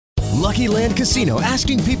Lucky Land Casino,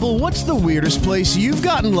 asking people, what's the weirdest place you've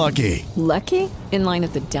gotten lucky? Lucky? In line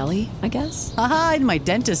at the deli, I guess? Aha, in my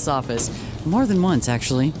dentist's office. More than once,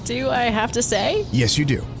 actually. Do I have to say? Yes, you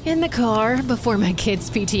do. In the car before my kids'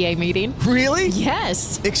 PTA meeting. Really?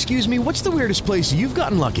 Yes. Excuse me, what's the weirdest place you've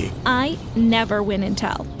gotten lucky? I never win and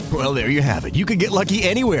tell. Well, there you have it. You can get lucky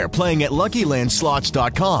anywhere, playing at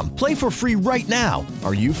LuckyLandSlots.com. Play for free right now.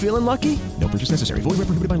 Are you feeling lucky? No purchase necessary. Void where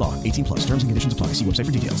prohibited by law. 18 plus. Terms and conditions apply. See website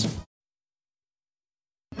for details.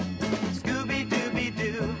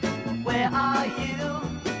 Scooby-Dooby-Doo, where are you?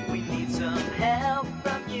 We need some help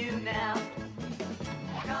from you now.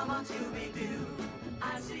 Come on, Scooby-Doo,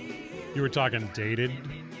 I see you. You were talking dated.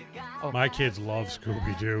 My kids love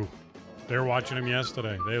Scooby-Doo. They were watching him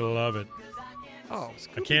yesterday. They love it. Oh,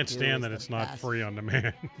 I can't stand that it's not free on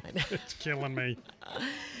demand. It's killing me.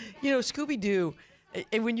 You know, Scooby-Doo,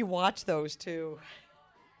 and when you watch those two,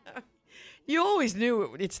 you always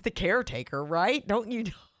knew it's the caretaker, right? Don't you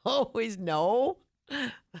always know?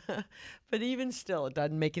 But even still, it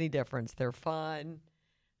doesn't make any difference. They're fun.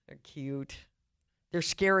 They're cute. They're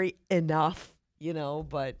scary enough, you know,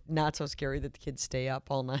 but not so scary that the kids stay up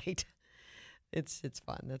all night. It's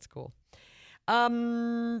fun. That's cool.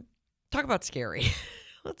 Talk about scary.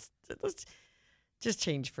 Let's just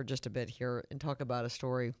change for just a bit here and talk about a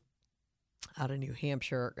story out of New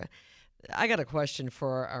Hampshire. I got a question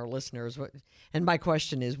for our listeners, and my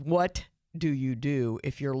question is, what do you do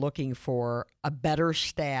if you're looking for a better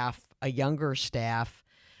staff, a younger staff,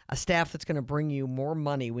 a staff that's going to bring you more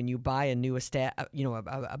money when you buy a new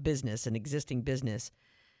a business, an existing business?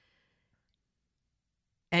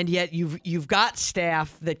 And yet you've got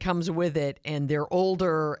staff that comes with it, and they're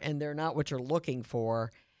older, and they're not what you're looking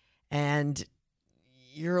for, and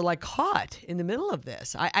you're like caught in the middle of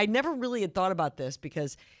this. I never really had thought about this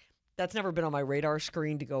because that's never been on my radar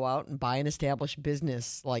screen to go out and buy an established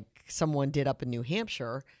business like someone did up in New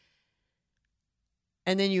Hampshire.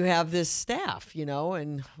 And then you have this staff, you know,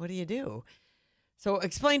 and what do you do? So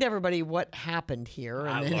explain to everybody what happened here.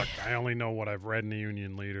 Look, I only know what I've read in the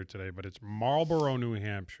Union Leader today, but it's Marlborough, New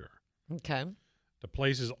Hampshire. Okay. The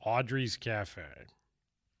place is Audrey's Cafe.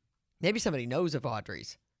 Maybe somebody knows of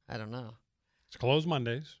Audrey's. I don't know. It's closed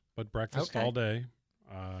Mondays, but breakfast Okay. all day.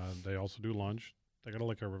 They also do lunch. They got a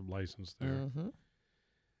liquor license there.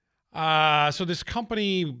 Mm-hmm. So this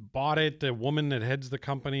company bought it. The woman that heads the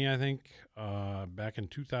company, I think, back in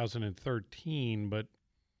 2013, but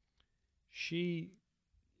she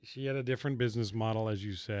had a different business model, as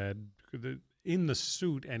you said. In the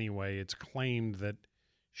suit, anyway, it's claimed that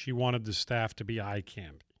she wanted the staff to be eye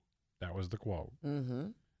candy. That was the quote. Mm-hmm.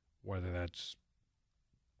 Whether that's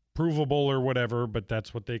provable or whatever, but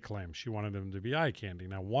that's what they claim. She wanted them to be eye candy.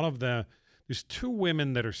 Now, there's two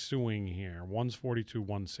women that are suing here. One's 42,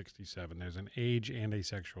 one's 67. There's an age and a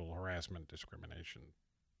sexual harassment discrimination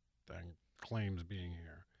thing, claims being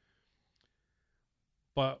here.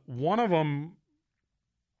 But one of them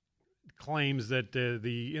claims that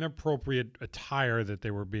the inappropriate attire that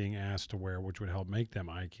they were being asked to wear, which would help make them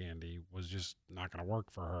eye candy, was just not going to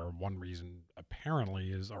work for her. One reason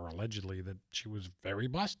apparently is, or allegedly, that she was very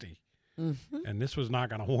busty. Mm-hmm. And this was not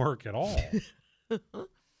going to work at all.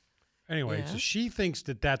 Anyway, So she thinks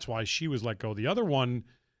that that's why she was let go. The other one,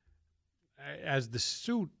 as the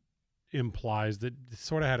suit implies, that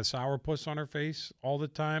sort of had a sourpuss on her face all the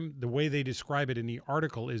time. The way they describe it in the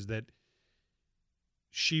article is that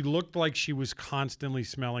she looked like she was constantly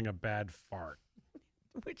smelling a bad fart.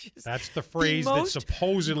 That's the phrase that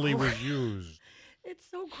supposedly was used. It's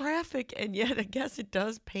so graphic, and yet I guess it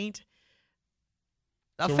does paint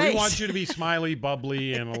a so face. We want you to be smiley,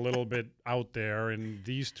 bubbly, and a little bit out there, and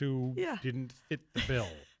these two didn't fit the bill.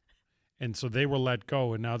 And so they were let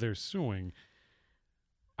go, and now they're suing.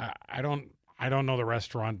 I don't know the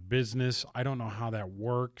restaurant business. I don't know how that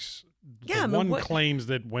works. Yeah, one claims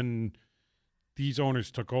that when these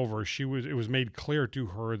owners took over, it was made clear to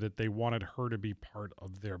her that they wanted her to be part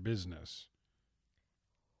of their business.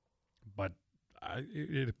 But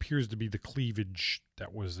it appears to be the cleavage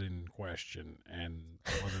that was in question, and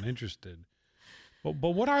I wasn't interested.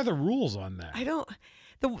 But what are the rules on that? I don't.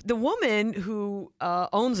 The woman who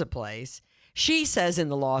owns a place, she says in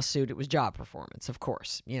the lawsuit it was job performance. Of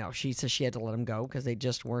course, you know, she says she had to let them go because they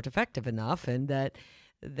just weren't effective enough, and that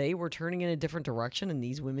they were turning in a different direction, and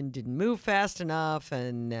these women didn't move fast enough,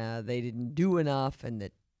 and they didn't do enough, and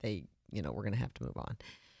that they, you know, were going to have to move on.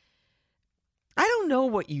 I don't know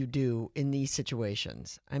what you do in these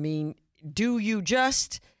situations. I mean, do you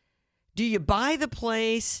buy the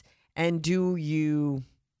place and do you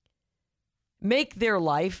make their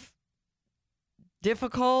life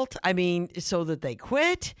difficult? I mean, so that they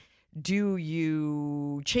quit? Do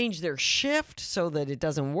you change their shift so that it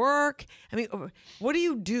doesn't work? I mean, what do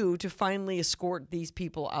you do to finally escort these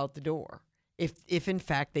people out the door if in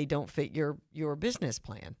fact they don't fit your business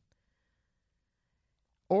plan?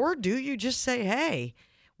 Or do you just say, hey,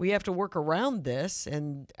 we have to work around this,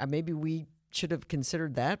 and maybe we should have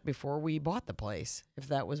considered that before we bought the place, if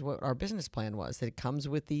that was what our business plan was, that it comes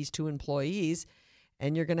with these 2 employees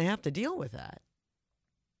and you're going to have to deal with that.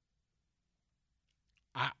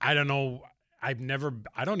 I don't know. I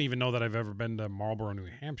don't even know that I've ever been to Marlborough, New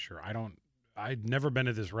Hampshire. I'd never been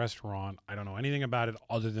to this restaurant. I don't know anything about it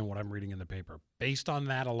other than what I'm reading in the paper. Based on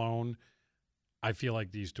that alone, I feel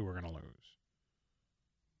like these 2 are going to lose.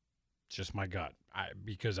 It's just my gut.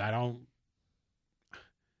 Because I don't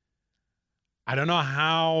know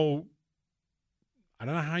how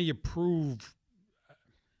you prove.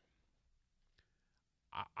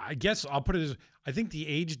 I guess I'll put it as, I think the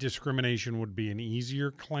age discrimination would be an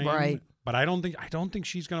easier claim, right? But I don't think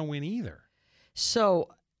she's going to win either. So,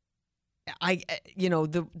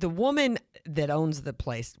 the woman that owns the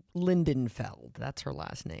place, Lindenfeld, that's her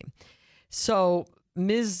last name. So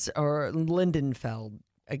Ms. or Lindenfeld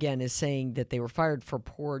again is saying that they were fired for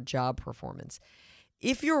poor job performance.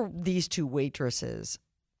 If you're these 2 waitresses,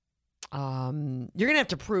 you're going to have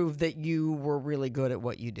to prove that you were really good at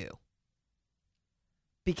what you do.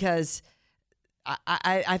 Because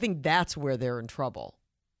I think that's where they're in trouble.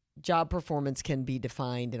 Job performance can be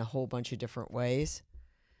defined in a whole bunch of different ways.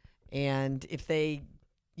 And if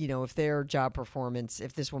their job performance,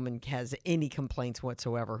 if this woman has any complaints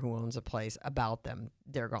whatsoever who owns a place about them,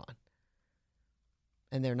 they're gone.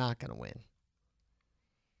 And they're not going to win.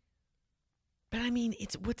 But I mean,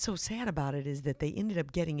 what's so sad about it is that they ended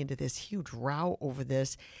up getting into this huge row over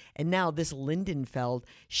this. And now this Lindenfeld,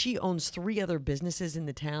 she owns 3 other businesses in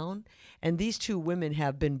the town. And these 2 women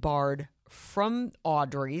have been barred from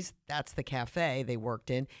Audrey's, that's the cafe they worked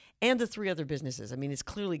in, and the 3 other businesses. I mean, it's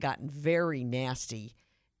clearly gotten very nasty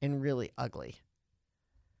and really ugly.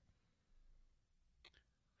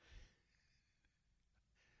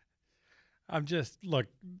 Look,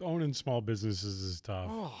 owning small businesses is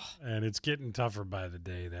tough, and it's getting tougher by the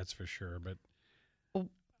day, that's for sure. But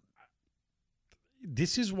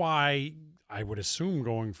this is why I would assume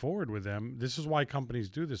going forward with them, this is why companies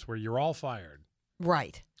do this, where you're all fired.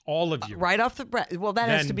 Right. All of you. Right off the bat. Well, that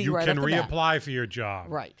has to be right off the bat. You can reapply for your job.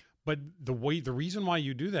 Right. But the reason why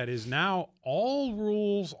you do that is now all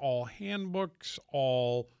rules, all handbooks,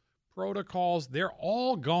 all protocols, they're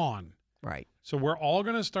all gone. Right. So we're all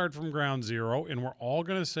going to start from ground zero, and we're all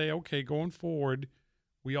going to say, okay, going forward,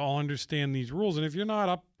 we all understand these rules. And if you're not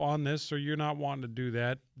up on this or you're not wanting to do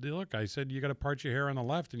that, look, I said you got to part your hair on the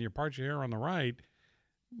left and you part your hair on the right,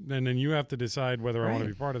 and then you have to decide whether I want to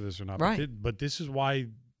be part of this or not. Right. But this is why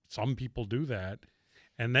some people do that,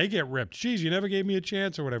 and they get ripped. Geez, you never gave me a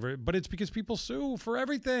chance or whatever. But it's because people sue for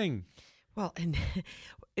everything. Well, and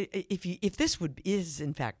if this is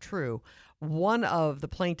in fact true, one of the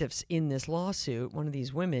plaintiffs in this lawsuit, one of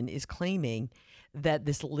these women, is claiming that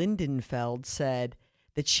this Lindenfeld said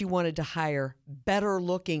that she wanted to hire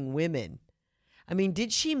better-looking women. I mean,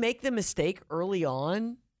 did she make the mistake early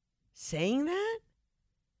on saying that?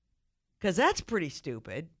 Because that's pretty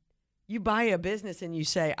stupid. You buy a business and you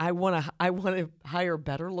say, I want to hire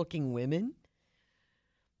better-looking women.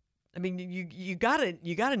 I mean, you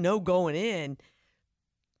gotta know going in.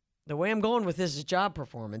 The way I'm going with this is job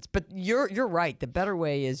performance. But you're right. The better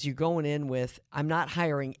way is you going in with, I'm not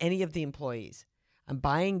hiring any of the employees. I'm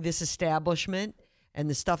buying this establishment and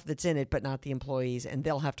the stuff that's in it, but not the employees, and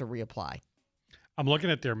they'll have to reapply. I'm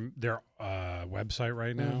looking at their website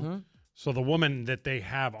right now. Mm-hmm. So the woman that they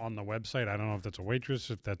have on the website, I don't know if that's a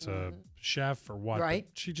waitress, if that's a chef or what. Right.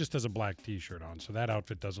 But she just has a black T-shirt on, so that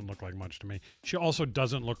outfit doesn't look like much to me. She also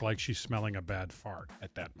doesn't look like she's smelling a bad fart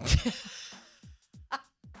at that moment.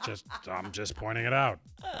 I'm just pointing it out.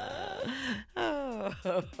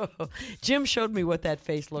 Jim showed me what that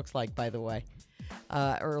face looks like, by the way,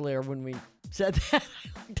 earlier when we said that.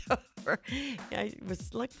 I looked over. I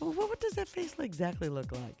was like, well, what does that face exactly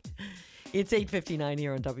look like? It's 8:59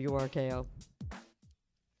 here on WRKO.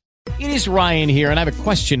 It is Ryan here, and I have a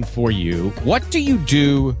question for you. What do you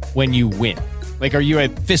do when you win? Like, are you a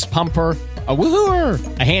fist pumper, a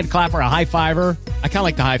woohooer, a hand clapper, a high fiver? I kind of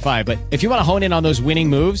like the high five, but if you want to hone in on those winning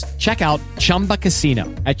moves, check out Chumba Casino.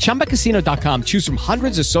 At ChumbaCasino.com, choose from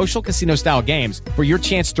hundreds of social casino-style games for your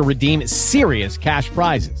chance to redeem serious cash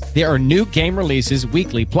prizes. There are new game releases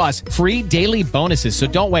weekly, plus free daily bonuses. So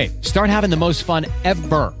don't wait. Start having the most fun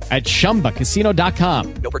ever at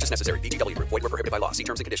ChumbaCasino.com. No purchase necessary. VGW Group. Void where prohibited by law. See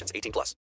terms and conditions. 18+.